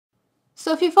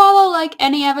So if you follow, like,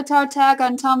 any Avatar tag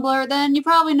on Tumblr, then you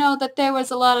probably know that there was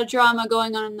a lot of drama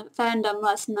going on in the fandom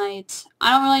last night.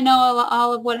 I don't really know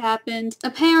all of what happened.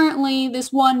 Apparently,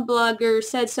 this one blogger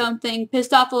said something,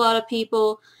 pissed off a lot of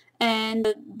people,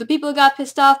 and the people who got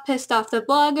pissed off the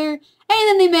blogger, and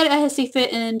then they made a hissy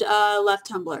fit and left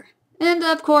Tumblr. And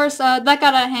of course, that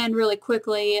got out of hand really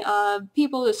quickly.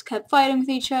 People just kept fighting with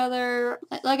each other.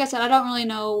 Like I said, I don't really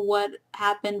know what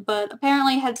happened, but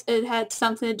apparently it had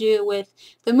something to do with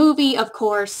the movie, of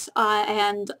course,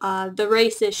 and the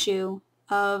race issue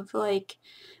of, like,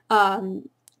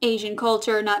 Asian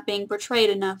culture not being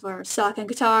portrayed enough, or Sokka and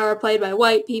Katara are played by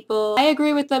white people. I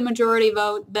agree with the majority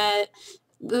vote that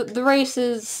the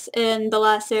races in The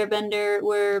Last Airbender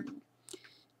were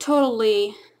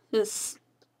totally just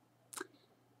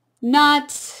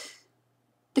not...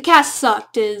 The cast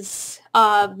sucked is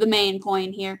the main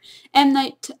point here. M.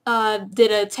 Night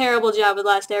did a terrible job with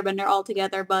Last Airbender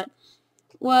altogether, but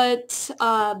what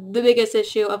the biggest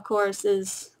issue, of course,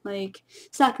 is, like,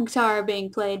 Sokka and Katara being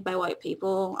played by white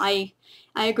people. I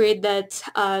agreed that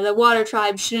the Water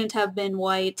Tribe shouldn't have been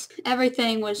white.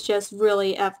 Everything was just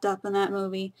really effed up in that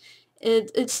movie.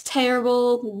 It's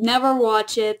terrible. Never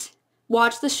watch it.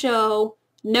 Watch the show.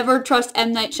 Never trust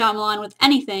M. Night Shyamalan with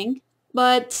anything.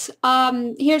 But,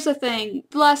 here's the thing.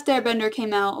 The Last Airbender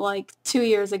came out, like, 2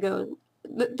 years ago.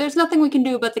 There's nothing we can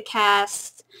do about the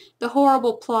cast, the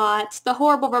horrible plots, the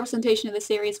horrible representation of the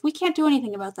series. We can't do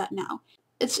anything about that now.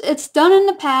 It's done in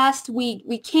the past.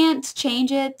 We can't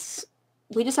change it.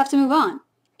 We just have to move on.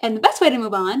 And the best way to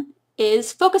move on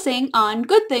is focusing on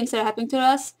good things that are happening to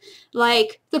us,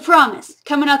 like The Promise,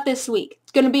 coming out this week.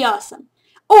 It's gonna be awesome.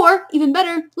 Or, even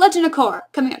better, Legend of Korra,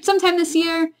 coming out sometime this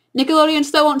year. Nickelodeon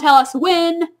still won't tell us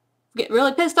when. Get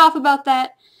really pissed off about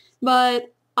that.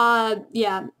 But,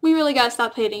 yeah, we really gotta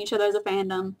stop hating each other as a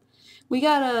fandom. We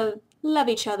gotta love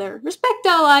each other, respect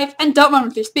our life, and don't run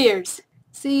with your spears.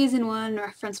 Season 1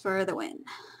 reference for the win.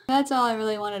 That's all I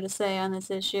really wanted to say on this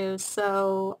issue.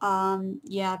 So,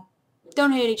 yeah,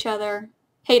 don't hate each other.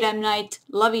 Hate M. Night.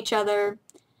 Love each other.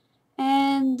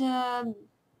 And,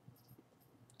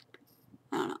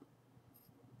 I don't know.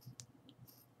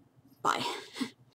 Bye.